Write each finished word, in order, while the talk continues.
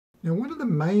Now, one of the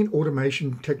main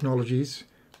automation technologies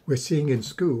we're seeing in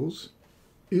schools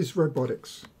is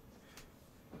robotics.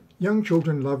 Young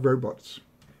children love robots.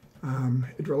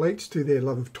 It relates to their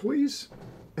love of toys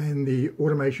and the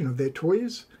automation of their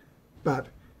toys, but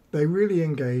they really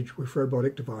engage with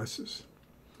robotic devices.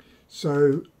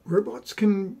 So robots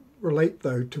can relate,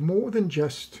 though, to more than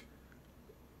just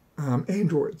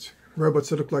androids, robots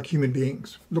that look like human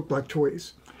beings, look like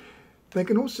toys. They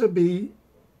can also be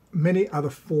many other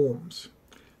forms.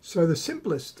 So the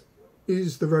simplest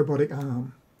is the robotic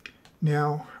arm.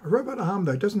 Now, a robot arm,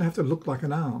 though, doesn't have to look like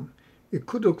an arm. It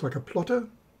could look like a plotter,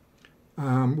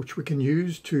 which we can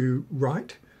use to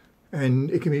write,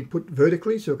 and it can be put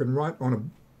vertically, so it can write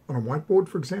on a whiteboard,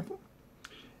 for example.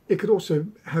 It could also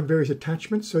have various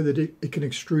attachments so that it can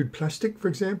extrude plastic, for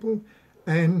example,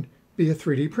 and be a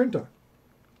 3D printer.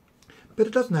 But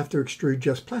it doesn't have to extrude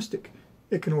just plastic.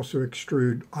 It can also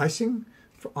extrude icing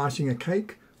for icing a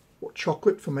cake, or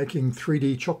chocolate for making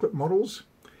 3D chocolate models.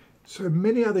 So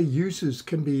many other uses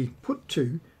can be put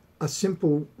to a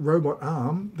simple robot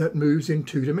arm that moves in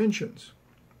 2 dimensions,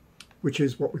 which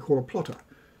is what we call a plotter.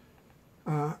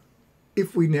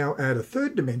 If we now add a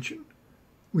 3rd dimension,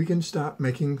 we can start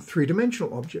making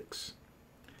 3-dimensional objects.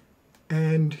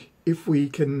 And if we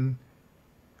can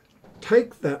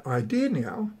take that idea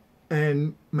now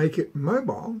and make it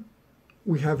mobile,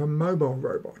 we have a mobile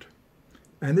robot.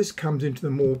 And this comes into the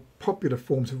more popular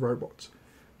forms of robots.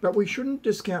 But we shouldn't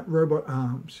discount robot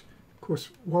arms. Of course,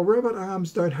 while robot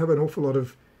arms don't have an awful lot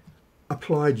of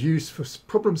applied use for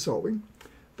problem solving,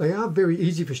 they are very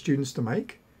easy for students to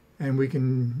make, and we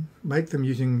can make them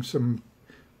using some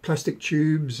plastic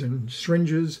tubes and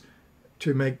syringes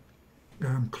to make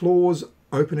claws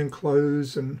open and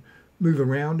close and move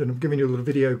around, and I've given you a little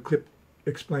video clip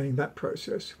explaining that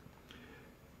process.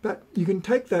 But you can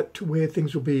take that to where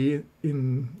things will be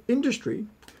in industry,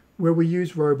 where we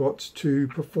use robots to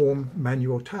perform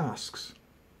manual tasks.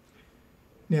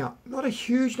 Now, not a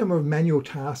huge number of manual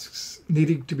tasks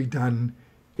needing to be done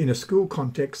in a school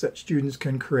context that students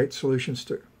can create solutions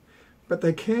to, but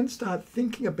they can start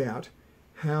thinking about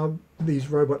how these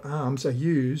robot arms are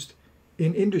used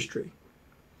in industry.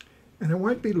 And it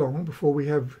won't be long before we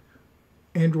have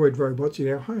android robots in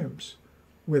our homes,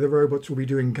 where the robots will be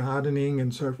doing gardening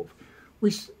and so forth.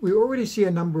 We already see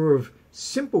a number of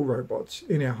simple robots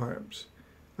in our homes.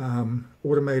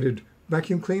 Automated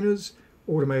vacuum cleaners,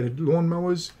 automated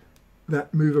lawnmowers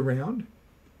that move around.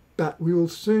 But we will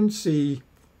soon see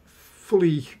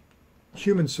fully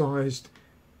human-sized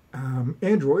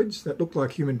androids that look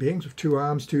like human beings with 2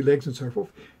 arms, 2 legs and so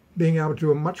forth, being able to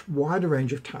do a much wider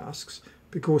range of tasks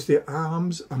because their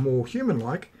arms are more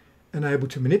human-like and able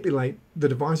to manipulate the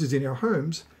devices in our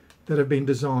homes that have been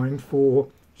designed for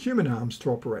human arms to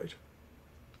operate.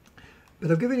 But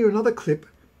I've given you another clip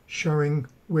showing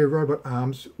where robot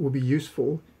arms will be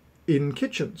useful in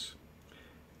kitchens.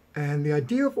 And the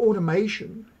idea of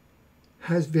automation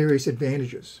has various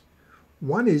advantages.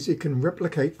 One is it can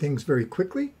replicate things very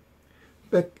quickly,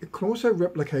 but it can also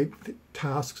replicate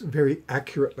tasks very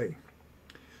accurately.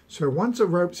 So once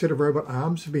a set of robot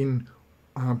arms have been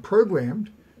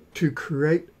programmed to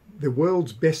create the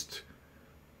world's best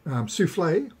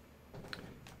souffle,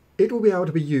 it will be able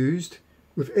to be used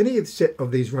with any set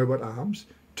of these robot arms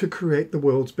to create the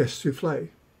world's best souffle.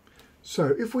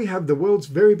 So if we have the world's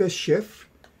very best chef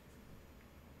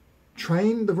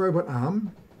train the robot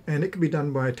arm, and it can be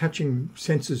done by attaching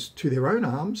sensors to their own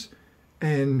arms,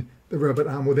 and the robot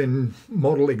arm will then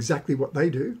model exactly what they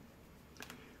do,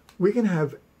 we can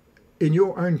have in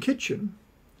your own kitchen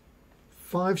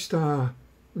 5-star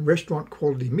restaurant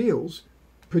quality meals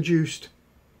produced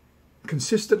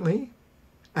consistently,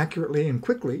 accurately and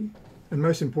quickly, and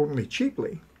most importantly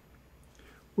cheaply,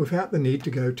 without the need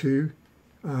to go to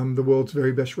the world's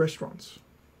very best restaurants.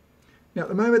 Now at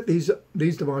the moment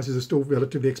these devices are still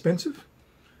relatively expensive,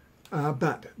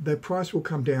 but their price will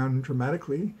come down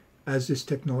dramatically as this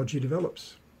technology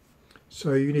develops.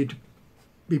 So you need to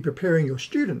be preparing your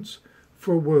students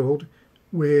for a world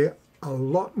where a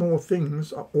lot more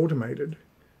things are automated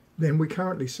than we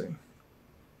currently see.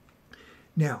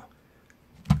 Now,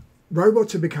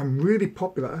 robots have become really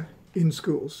popular in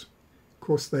schools. Of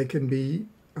course, they can be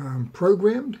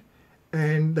programmed,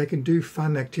 and they can do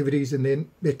fun activities, and then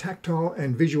they're tactile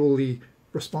and visually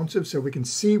responsive, so we can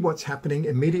see what's happening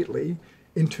immediately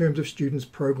in terms of students'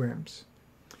 programs.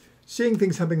 Seeing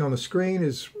things happening on the screen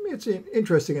it's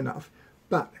interesting enough,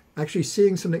 but actually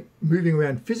seeing something moving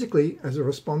around physically as a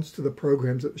response to the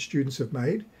programs that the students have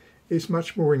made is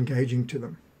much more engaging to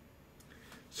them.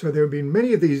 So there have been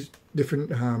many of these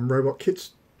different robot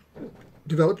kits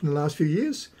developed in the last few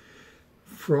years,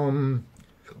 from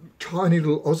tiny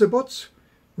little Autobots,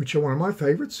 which are one of my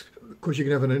favourites, because you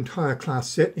can have an entire class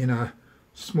set in a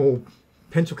small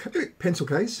pencil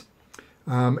case.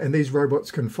 And these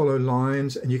robots can follow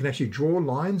lines, and you can actually draw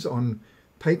lines on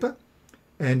paper.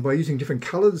 And by using different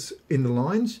colours in the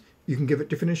lines, you can give it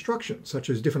different instructions, such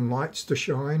as different lights to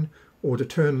shine, or to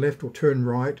turn left or turn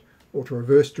right, or to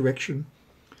reverse direction,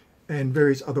 and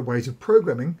various other ways of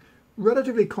programming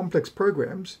relatively complex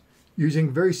programs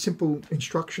using very simple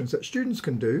instructions that students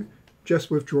can do just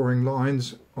with drawing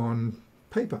lines on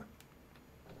paper.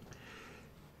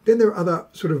 Then there are other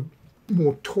sort of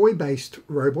more toy-based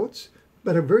robots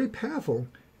that are very powerful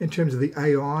in terms of the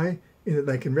AI, in that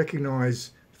they can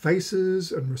recognize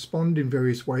faces and respond in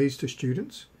various ways to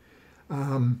students.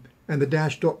 And the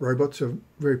dash dot robots are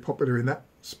very popular in that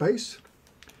space.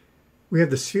 We have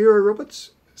the Sphero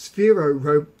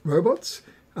robots,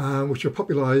 which are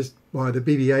popularized by the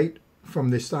BB-8 from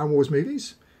the Star Wars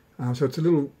movies. So it's a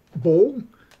little ball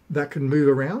that can move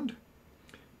around.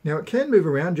 Now it can move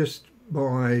around just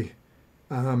by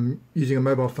using a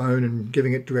mobile phone and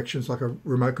giving it directions like a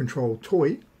remote control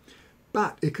toy,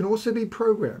 but it can also be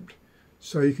programmed.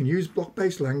 So you can use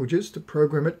block-based languages to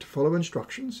program it to follow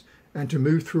instructions and to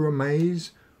move through a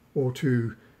maze, or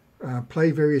to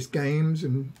play various games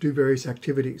and do various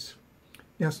activities.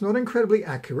 Now it's not incredibly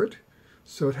accurate,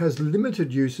 so it has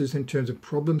limited uses in terms of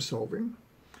problem solving,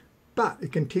 but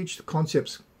it can teach the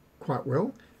concepts quite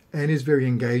well and is very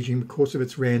engaging because of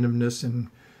its randomness and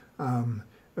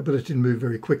ability to move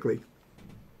very quickly.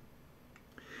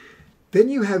 Then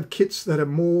you have kits that are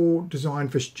more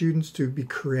designed for students to be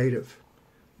creative.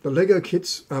 The Lego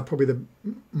kits are probably the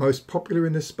most popular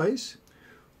in this space,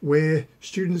 where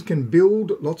students can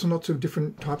build lots and lots of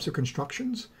different types of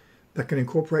constructions that can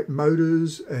incorporate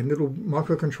motors and little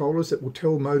microcontrollers that will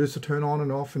tell motors to turn on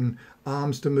and off, and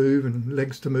arms to move and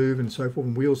legs to move and so forth,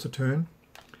 and wheels to turn.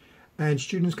 And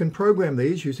students can program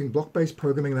these using block-based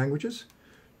programming languages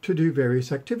to do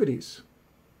various activities.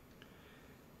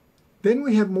 Then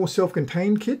we have more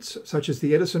self-contained kits, such as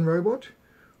the Edison robot,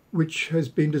 which has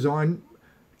been designed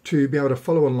to be able to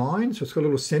follow a line. So it's got a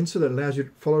little sensor that allows you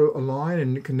to follow a line,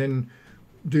 and it can then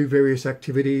do various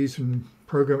activities and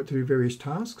program it to do various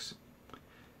tasks.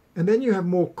 And then you have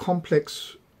more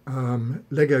complex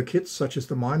Lego kits, such as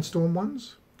the Mindstorm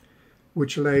ones,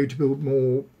 which allow you to build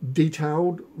more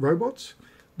detailed robots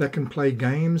that can play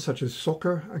games such as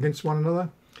soccer against one another,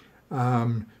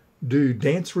 do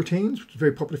dance routines, which is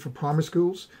very popular for primary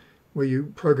schools, where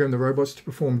you program the robots to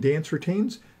perform dance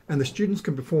routines, and the students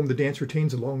can perform the dance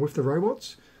routines along with the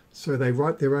robots. So they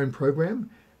write their own program,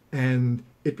 and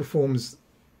it performs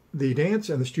the dance,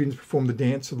 and the students perform the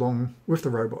dance along with the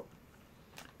robot.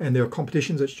 And there are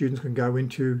competitions that students can go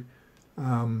into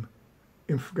in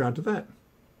regard to that.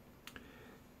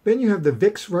 Then you have the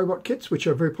Vex robot kits, which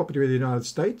are very popular in the United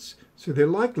States. So they're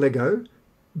like Lego,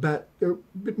 but they're a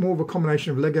bit more of a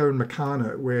combination of Lego and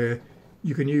Meccano, where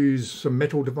you can use some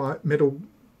metal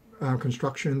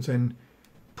constructions and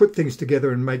put things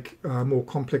together and make more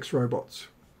complex robots.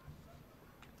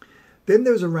 Then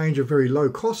there's a range of very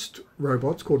low-cost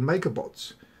robots called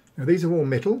MakerBots. Now these are all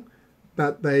metal,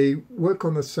 but they work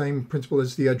on the same principle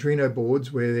as the Arduino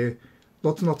boards, where there are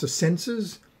lots and lots of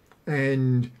sensors,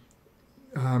 and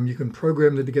you can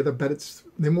program them together, but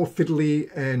they're more fiddly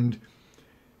and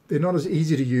they're not as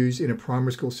easy to use in a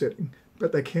primary school setting,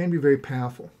 but they can be very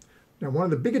powerful. Now one of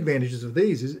the big advantages of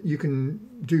these is you can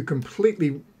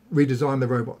completely redesign the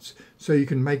robots. So you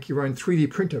can make your own 3D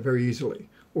printer very easily,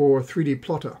 or a 3D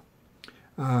plotter,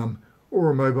 or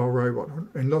a mobile robot,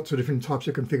 and lots of different types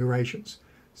of configurations.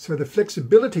 So the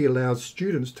flexibility allows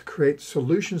students to create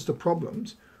solutions to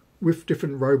problems with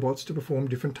different robots to perform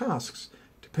different tasks,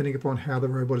 depending upon how the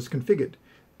robot is configured.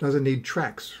 Does it need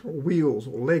tracks, or wheels,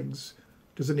 or legs?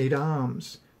 Does it need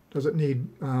arms? Does it need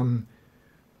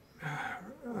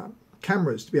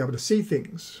cameras to be able to see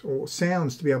things, or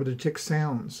sounds to be able to detect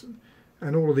sounds?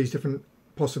 And all of these different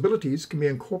possibilities can be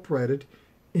incorporated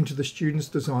into the students'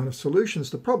 design of solutions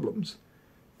to problems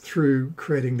through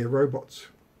creating their robots.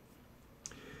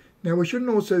 Now we shouldn't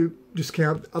also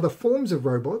discount other forms of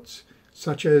robots,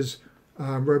 such as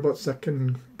robots that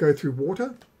can go through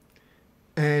water,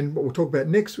 and what we'll talk about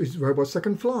next is robots that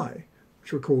can fly,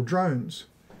 which we call drones.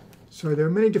 So there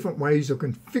are many different ways of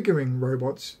configuring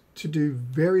robots to do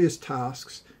various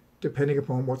tasks depending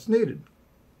upon what's needed.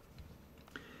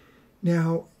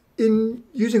 Now, in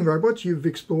using robots, you've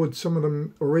explored some of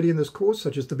them already in this course,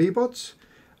 such as the B-bots,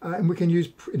 and we can use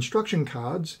instruction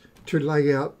cards to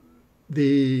lay out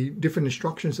the different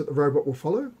instructions that the robot will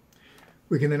follow.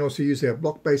 We can then also use our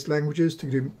block-based languages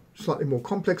to do slightly more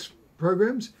complex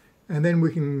programs, And then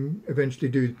we can eventually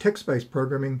do text-based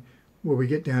programming, where we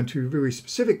get down to very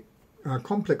specific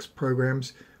complex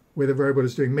programs where the robot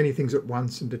is doing many things at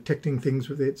once and detecting things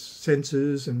with its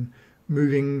sensors and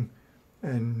moving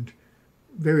and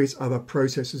various other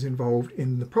processes involved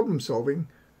in the problem solving.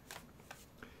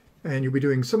 And you'll be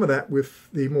doing some of that with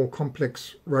the more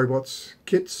complex robots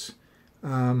kits,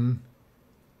 doing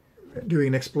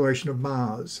an exploration of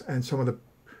Mars and some of the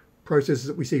processes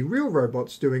that we see real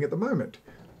robots doing at the moment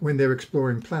when they're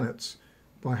exploring planets,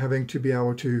 by having to be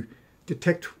able to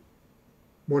detect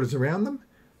what is around them,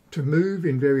 to move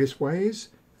in various ways,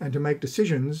 and to make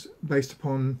decisions based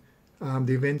upon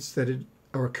the events that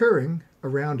are occurring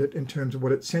around it in terms of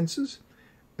what it senses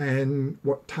and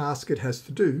what task it has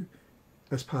to do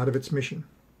as part of its mission.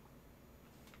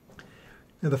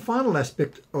 Now, the final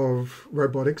aspect of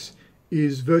robotics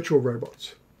is virtual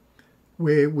robots,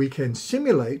 where we can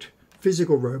simulate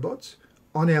physical robots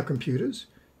on our computers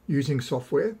using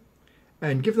software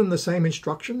and give them the same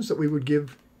instructions that we would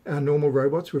give our normal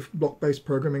robots with block-based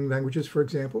programming languages, for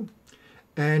example.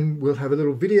 And we'll have a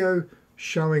little video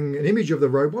showing an image of the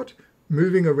robot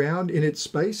moving around in its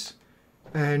space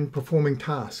and performing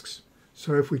tasks.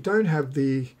 So if we don't have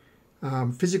the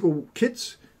physical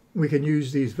kits, we can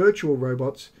use these virtual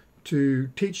robots to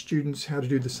teach students how to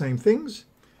do the same things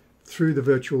through the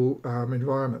virtual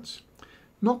environments.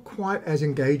 Not quite as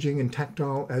engaging and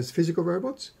tactile as physical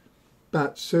robots,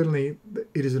 but certainly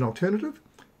it is an alternative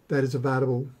that is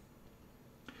available.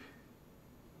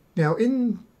 Now,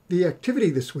 in the activity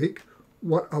this week,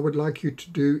 what I would like you to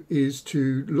do is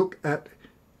to look at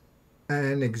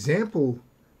an example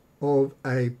of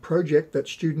a project that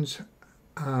students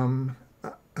are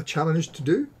challenged to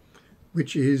do,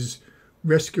 which is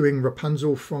rescuing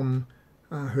Rapunzel from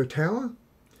her tower.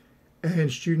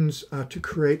 And students are to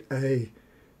create a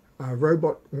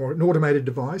robot or an automated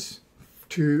device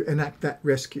to enact that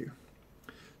rescue.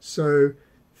 So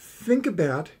think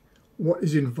about what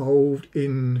is involved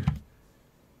in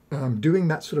doing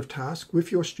that sort of task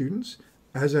with your students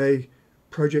as a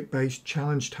project-based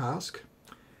challenge task,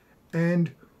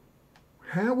 and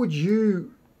how would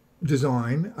you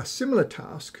design a similar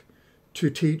task to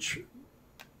teach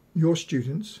your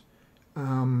students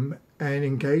and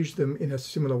engage them in a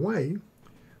similar way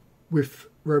with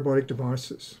robotic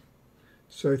devices.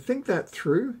 So think that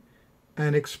through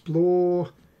and explore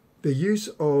the use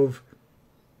of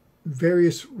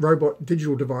various robot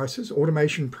digital devices,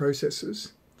 automation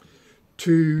processes,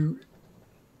 to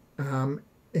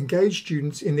engage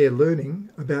students in their learning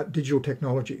about digital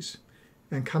technologies,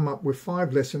 and come up with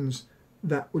 5 lessons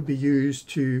that would be used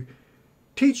to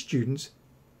teach students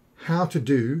how to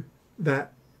do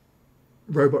that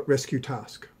robot rescue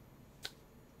task.